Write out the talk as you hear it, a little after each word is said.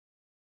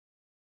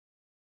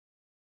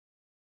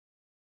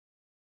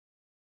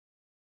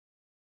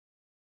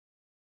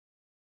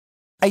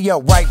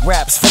Ayo, right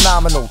raps,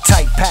 phenomenal,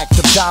 tight packed,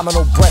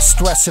 abdominal, breast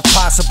stress if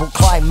possible,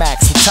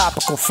 climax with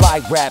topical fly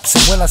raps.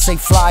 And when I say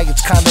fly,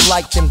 it's kinda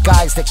like them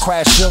guys that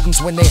crash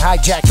buildings when they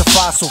hijack the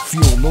fossil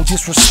fuel. No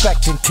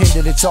disrespect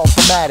intended, it's all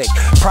thematic.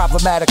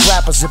 Problematic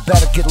rappers that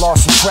better get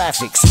lost in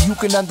traffic. So you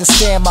can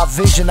understand my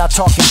vision, I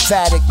talk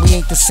emphatic. We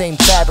ain't the same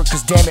fabric,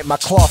 cause damn it, my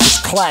cloth is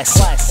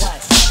classic.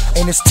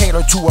 And it's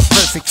tailored to a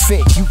perfect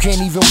fit. You can't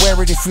even wear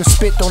it if your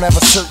spit don't have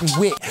a certain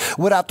wit.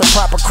 Without the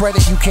proper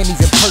credit, you can't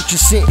even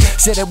purchase it.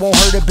 Said it won't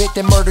hurt a bit,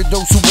 then murdered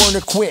those who weren't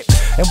equipped.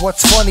 And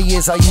what's funny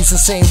is I use the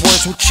same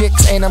words with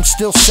chicks, and I'm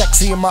still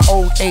sexy in my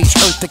old age.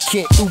 Earth the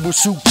kid, uber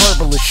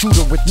superbulous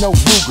shooter with no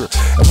Ruger.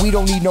 And we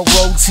don't need no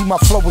roads, see my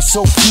flow is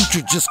so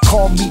future. Just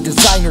call me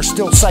designer,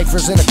 still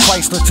ciphers in a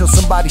Chrysler. Till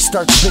somebody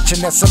starts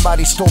bitching that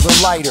somebody stole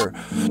their lighter.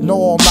 No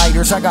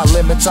all-nighters, I got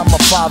limits, I'm a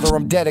father.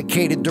 I'm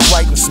dedicated to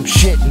writing some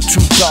shit and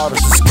 2 daughters.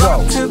 Let's go.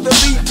 Rock to the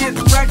beat, get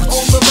wrecked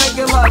on the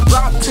regular.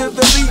 Rock to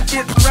the beat,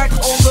 get wrecked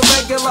on the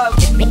regular.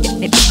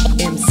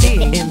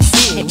 MC.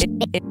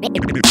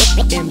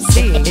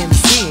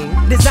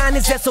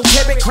 Designers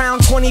esoteric, crown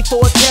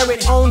 24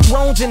 karat. Own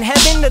thrones in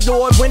heaven, the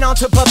Lord went on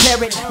to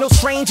prepare it. No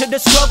stranger to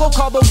struggle,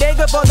 call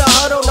Bodega for the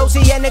huddle.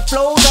 Oceanic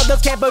flows,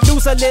 others can't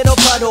produce a little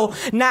puddle.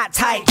 Not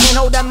tight, can't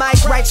hold the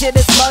mic right, shit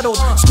is muddled.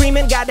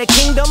 Screaming, got a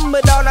kingdom,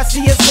 but all I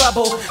see is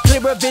rubble.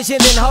 Clearer vision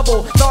than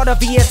Hubble, thought of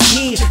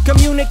ESP.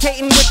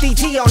 Communicating with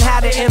DT on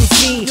how to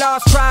MC.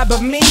 Lost tribe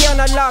of me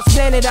on a lost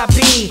planet I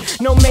be.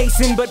 No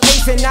Mason, but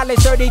pacing, knowledge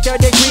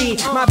 33rd degree.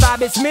 My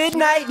vibe is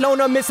midnight,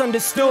 loner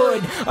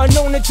misunderstood.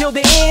 Unknown until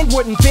the end,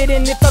 wouldn't fit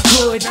in if I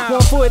could.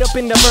 1 foot up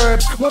in the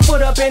burbs, 1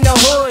 foot up in the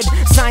hood.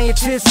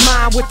 Scientist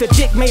mind with a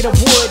dick made of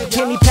wood.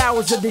 Kenny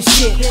Powers of this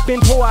shit,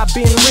 been poor, I've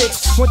been rich.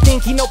 One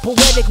thing he know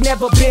poetic,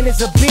 never been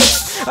as a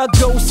bitch. A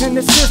ghost in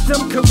the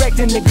system,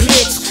 correcting the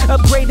glitch.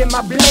 Upgrading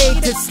my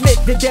blade to slit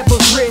the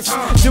devil's wrist.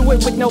 Do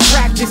it with no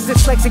practice,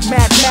 dyslexic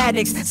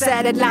mathematics.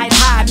 Satellite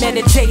high,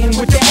 meditating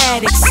with the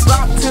addicts.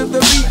 Rock to the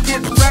beat,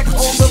 get wrecked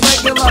on the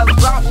regular.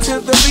 Rock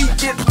to the beat,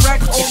 get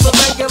wrecked on the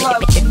regular.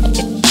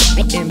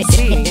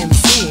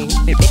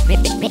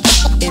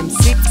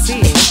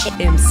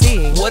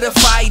 MC. What if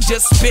I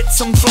just spit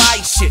some fly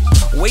shit?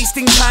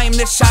 Wasting time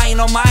to shine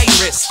on my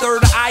wrist.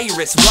 Third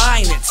iris,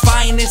 blind, it's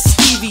finest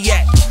Stevie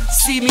at.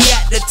 See me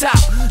at the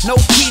top, no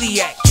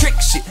pediac. Trick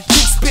shit,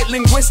 dick spit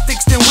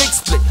linguistics then wig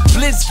split.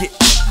 Blizz get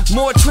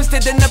more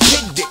twisted than a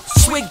pig dick.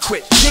 Swig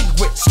quit, dig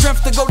wit,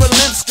 strength to go to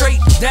limp straight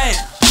down.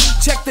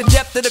 Check the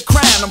depth of the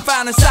crown, I'm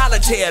finding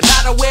solitaire.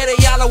 Not aware that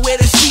y'all are where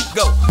the sheep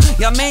go.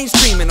 Y'all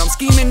mainstreaming, I'm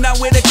scheming down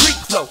where the creek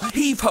flow.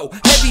 Heave ho,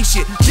 heavy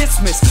shit,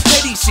 dismiss,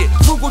 petty shit.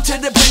 Frugal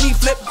to the penny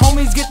flip,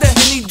 homies get the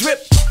Henny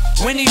drip.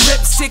 When he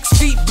rips 6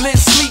 feet,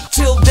 blitz, sleep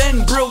till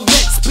then, brilliant.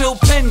 Spill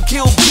pen,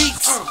 kill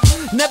beats.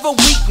 Never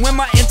weak when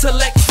my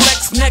intellect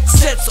flex.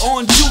 Next sets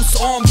on juice,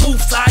 on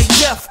booths, I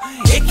deaf.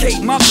 It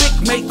can't my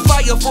big make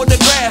fire for the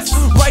graph.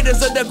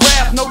 Writers of the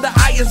graph know the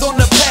eye is on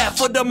the path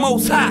for the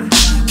most high.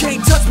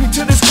 Can't touch me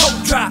till this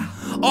coat dry.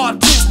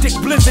 Artistic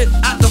blizzard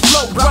out the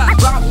flow. Rock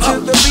to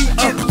the beat,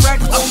 get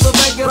wrecked on the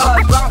regular.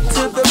 Rock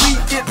to the beat,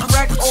 get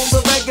wrecked on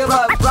the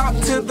regular. Rock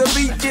to the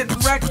beat, get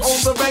wrecked on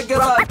the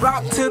regular.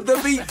 Rock to the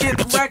beat,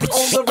 get wrecked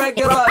on the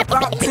regular.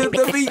 Rock to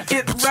the beat,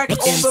 get wrecked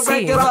on the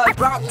regular.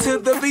 Rock to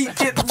the beat,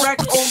 get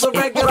wrecked on the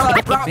regular.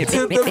 Rock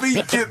to the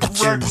beat, get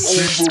wrecked on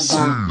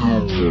the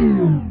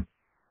regular.